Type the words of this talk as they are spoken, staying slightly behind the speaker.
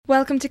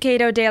Welcome to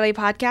Cato Daily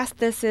Podcast.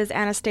 This is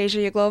Anastasia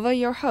Yaglova,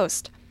 your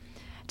host.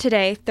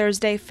 Today,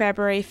 Thursday,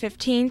 February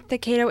 15th, the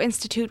Cato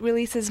Institute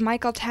releases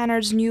Michael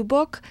Tanner's new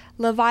book,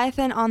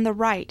 Leviathan on the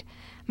Right.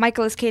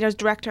 Michael is Cato's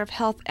Director of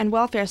Health and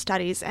Welfare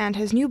Studies, and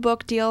his new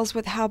book deals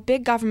with how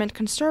big government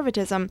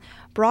conservatism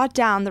brought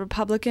down the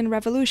Republican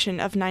Revolution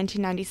of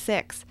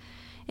 1996.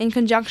 In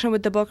conjunction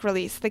with the book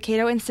release, the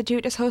Cato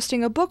Institute is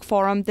hosting a book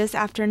forum this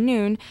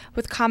afternoon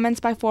with comments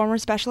by former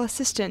Special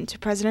Assistant to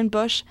President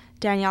Bush,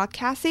 Danielle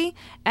Casey,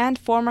 and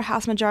former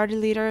House Majority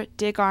Leader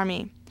Dick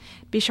Armey.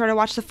 Be sure to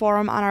watch the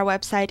forum on our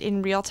website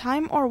in real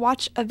time or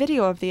watch a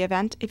video of the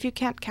event if you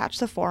can't catch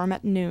the forum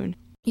at noon.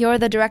 You're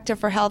the Director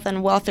for Health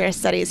and Welfare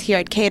Studies here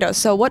at Cato,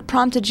 so what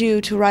prompted you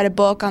to write a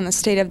book on the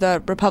state of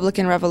the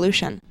Republican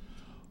Revolution?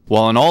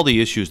 Well, on all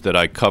the issues that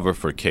I cover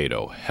for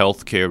Cato,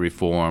 healthcare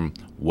reform,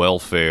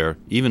 welfare,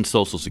 even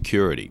Social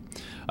Security,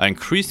 I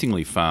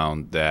increasingly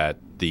found that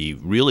the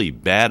really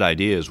bad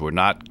ideas were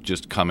not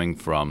just coming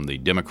from the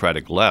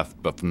Democratic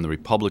left, but from the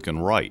Republican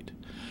right.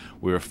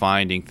 We were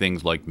finding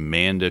things like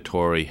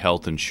mandatory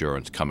health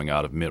insurance coming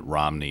out of Mitt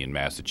Romney in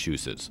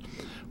Massachusetts,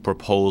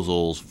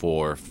 proposals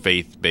for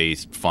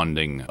faith-based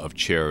funding of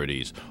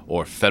charities,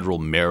 or federal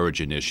marriage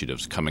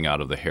initiatives coming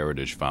out of the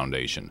Heritage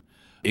Foundation.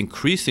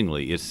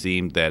 Increasingly, it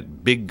seemed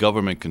that big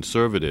government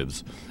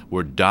conservatives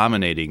were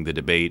dominating the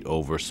debate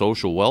over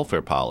social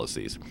welfare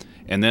policies.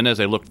 And then as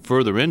I looked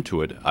further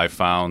into it, I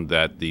found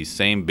that the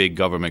same big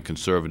government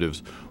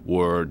conservatives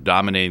were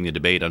dominating the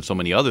debate on so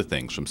many other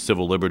things, from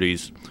civil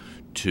liberties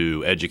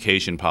to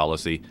education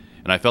policy,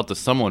 and I felt that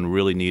someone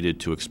really needed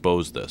to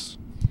expose this.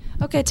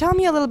 Okay, tell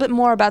me a little bit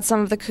more about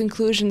some of the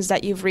conclusions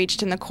that you've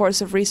reached in the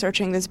course of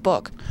researching this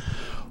book.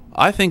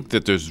 I think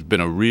that there's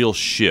been a real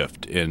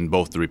shift in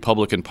both the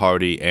Republican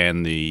Party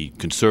and the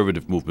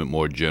conservative movement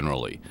more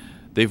generally.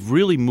 They've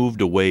really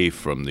moved away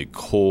from the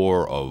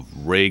core of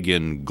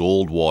Reagan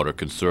Goldwater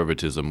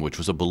conservatism, which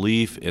was a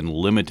belief in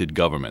limited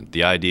government,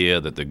 the idea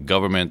that the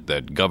government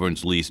that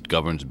governs least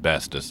governs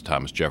best, as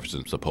Thomas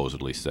Jefferson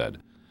supposedly said,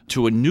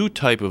 to a new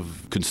type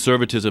of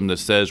conservatism that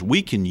says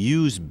we can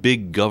use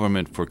big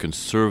government for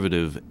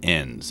conservative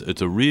ends.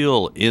 It's a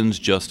real ends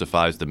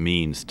justifies the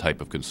means type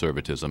of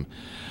conservatism.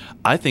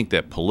 I think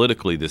that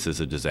politically this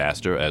is a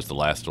disaster, as the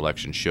last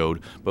election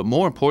showed, but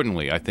more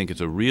importantly, I think it's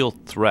a real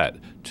threat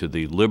to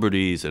the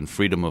liberties and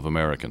freedom of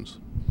Americans.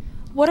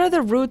 What are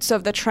the roots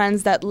of the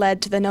trends that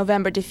led to the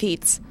November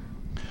defeats?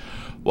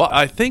 Well,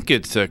 I think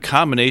it's a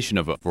combination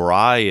of a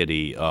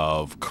variety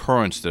of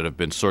currents that have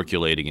been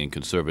circulating in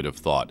conservative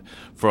thought,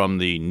 from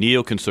the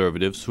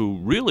neoconservatives, who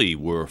really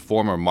were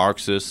former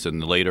Marxists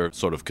and later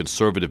sort of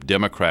conservative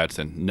Democrats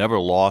and never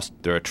lost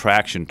their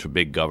attraction to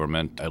big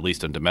government, at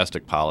least in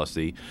domestic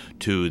policy,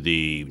 to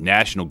the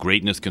national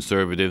greatness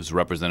conservatives,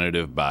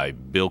 represented by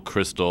Bill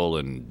Kristol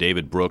and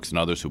David Brooks and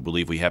others who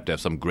believe we have to have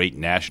some great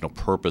national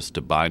purpose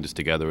to bind us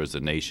together as a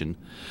nation.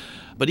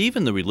 But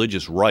even the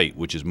religious right,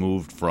 which has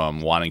moved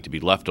from wanting to be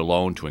left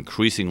alone to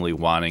increasingly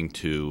wanting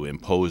to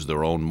impose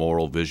their own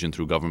moral vision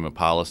through government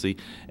policy,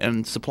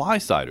 and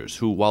supply-siders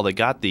who, while they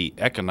got the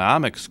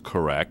economics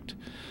correct,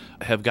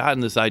 have gotten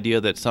this idea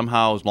that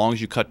somehow as long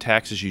as you cut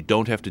taxes, you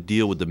don't have to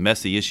deal with the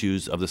messy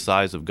issues of the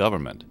size of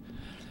government.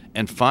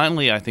 And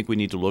finally, I think we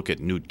need to look at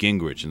Newt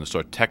Gingrich and the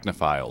sort of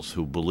technophiles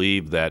who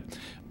believe that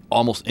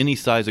almost any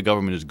size of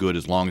government is good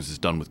as long as it's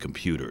done with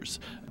computers.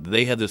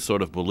 They have this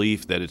sort of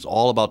belief that it's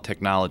all about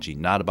technology,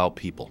 not about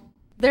people.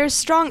 There's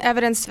strong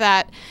evidence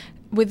that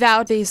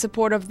without the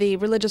support of the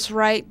religious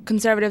right,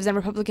 conservatives and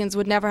Republicans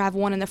would never have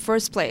won in the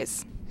first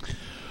place.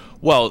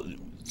 Well,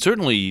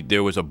 certainly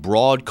there was a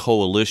broad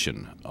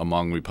coalition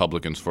among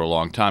Republicans for a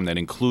long time that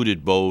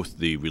included both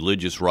the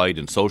religious right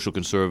and social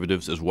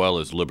conservatives, as well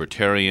as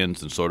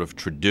libertarians and sort of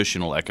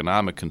traditional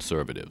economic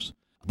conservatives.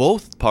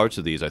 Both parts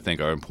of these, I think,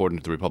 are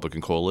important to the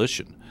Republican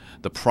coalition.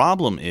 The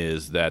problem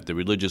is that the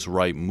religious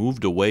right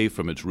moved away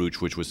from its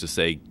roots, which was to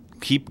say,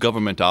 keep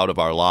government out of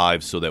our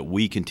lives so that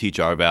we can teach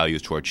our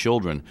values to our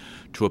children,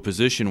 to a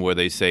position where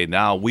they say,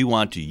 now we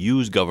want to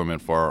use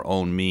government for our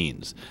own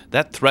means.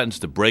 That threatens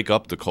to break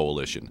up the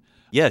coalition.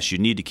 Yes, you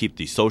need to keep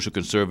the social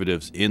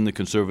conservatives in the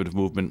conservative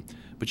movement,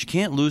 but you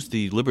can't lose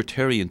the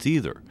libertarians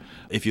either.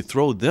 If you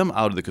throw them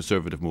out of the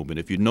conservative movement,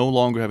 if you no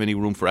longer have any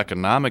room for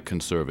economic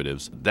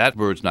conservatives, that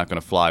bird's not going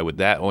to fly with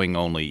that wing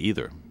only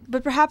either.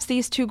 But perhaps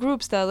these two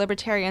groups, the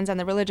libertarians and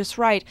the religious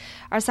right,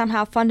 are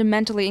somehow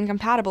fundamentally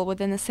incompatible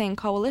within the same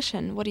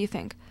coalition. What do you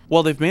think?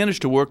 Well, they've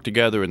managed to work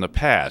together in the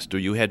past. Or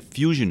you had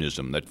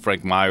fusionism, that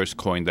Frank Myers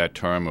coined that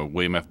term, or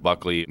William F.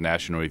 Buckley,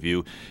 National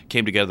Review,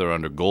 came together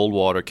under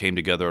Goldwater, came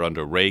together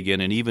under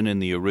Reagan, and even in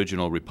the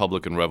original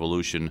Republican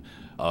Revolution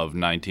of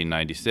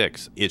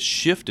 1996. It's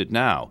shifted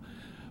now.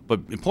 But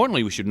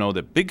importantly, we should know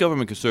that big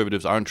government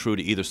conservatives aren't true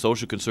to either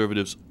social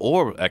conservatives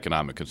or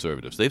economic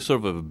conservatives. They've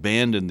sort of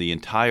abandoned the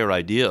entire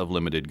idea of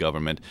limited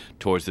government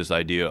towards this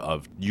idea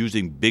of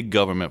using big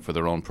government for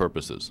their own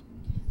purposes.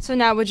 So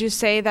now would you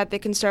say that the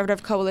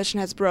conservative coalition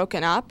has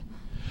broken up?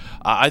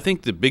 I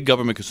think the big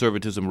government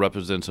conservatism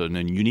represents a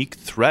unique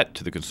threat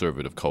to the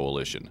conservative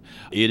coalition.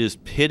 It is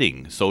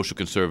pitting social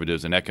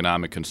conservatives and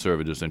economic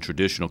conservatives and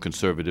traditional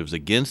conservatives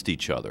against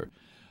each other.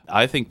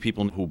 I think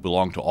people who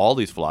belong to all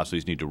these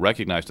philosophies need to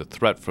recognize the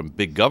threat from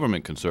big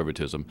government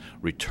conservatism,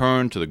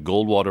 return to the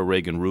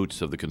Goldwater-Reagan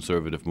roots of the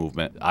conservative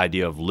movement,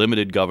 idea of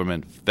limited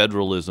government,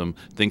 federalism,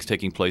 things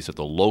taking place at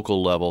the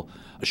local level.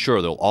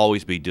 Sure, there'll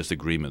always be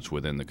disagreements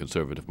within the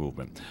conservative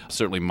movement.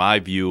 Certainly my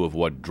view of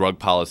what drug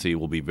policy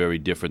will be very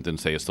different than,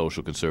 say, a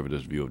social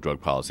conservative's view of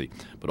drug policy.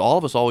 But all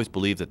of us always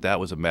believed that that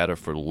was a matter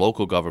for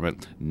local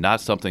government,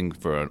 not something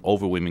for an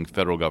overwhelming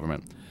federal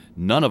government.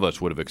 None of us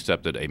would have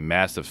accepted a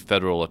massive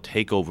federal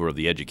takeover of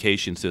the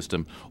education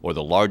system or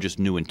the largest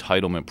new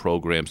entitlement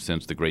program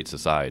since the Great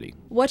Society.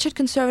 What should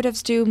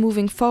conservatives do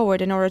moving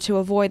forward in order to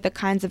avoid the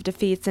kinds of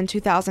defeats in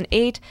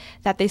 2008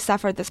 that they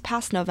suffered this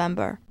past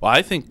November? Well,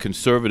 I think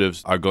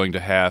conservatives are going to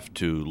have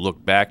to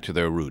look back to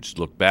their roots,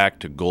 look back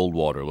to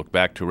Goldwater, look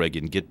back to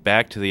Reagan, get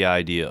back to the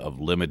idea of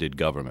limited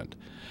government.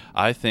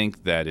 I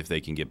think that if they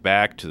can get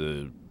back to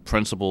the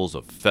principles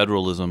of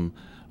federalism,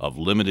 of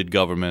limited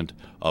government,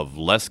 of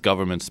less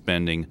government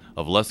spending,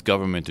 of less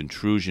government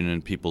intrusion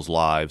in people's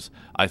lives,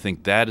 I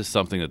think that is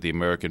something that the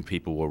American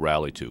people will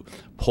rally to.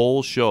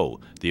 Polls show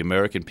the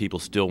American people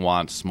still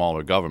want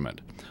smaller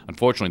government.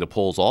 Unfortunately, the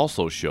polls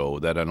also show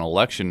that on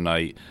election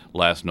night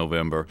last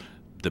November,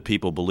 the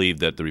people believed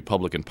that the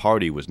Republican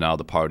Party was now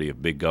the party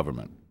of big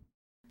government.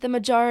 The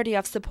majority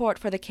of support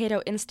for the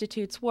Cato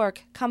Institute's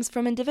work comes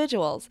from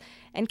individuals,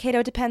 and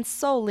Cato depends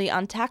solely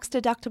on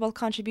tax-deductible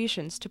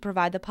contributions to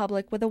provide the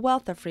public with a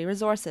wealth of free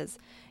resources,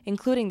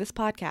 including this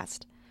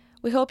podcast.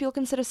 We hope you'll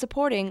consider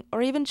supporting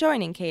or even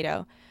joining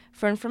Cato.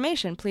 For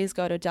information, please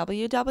go to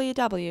www.cato.org.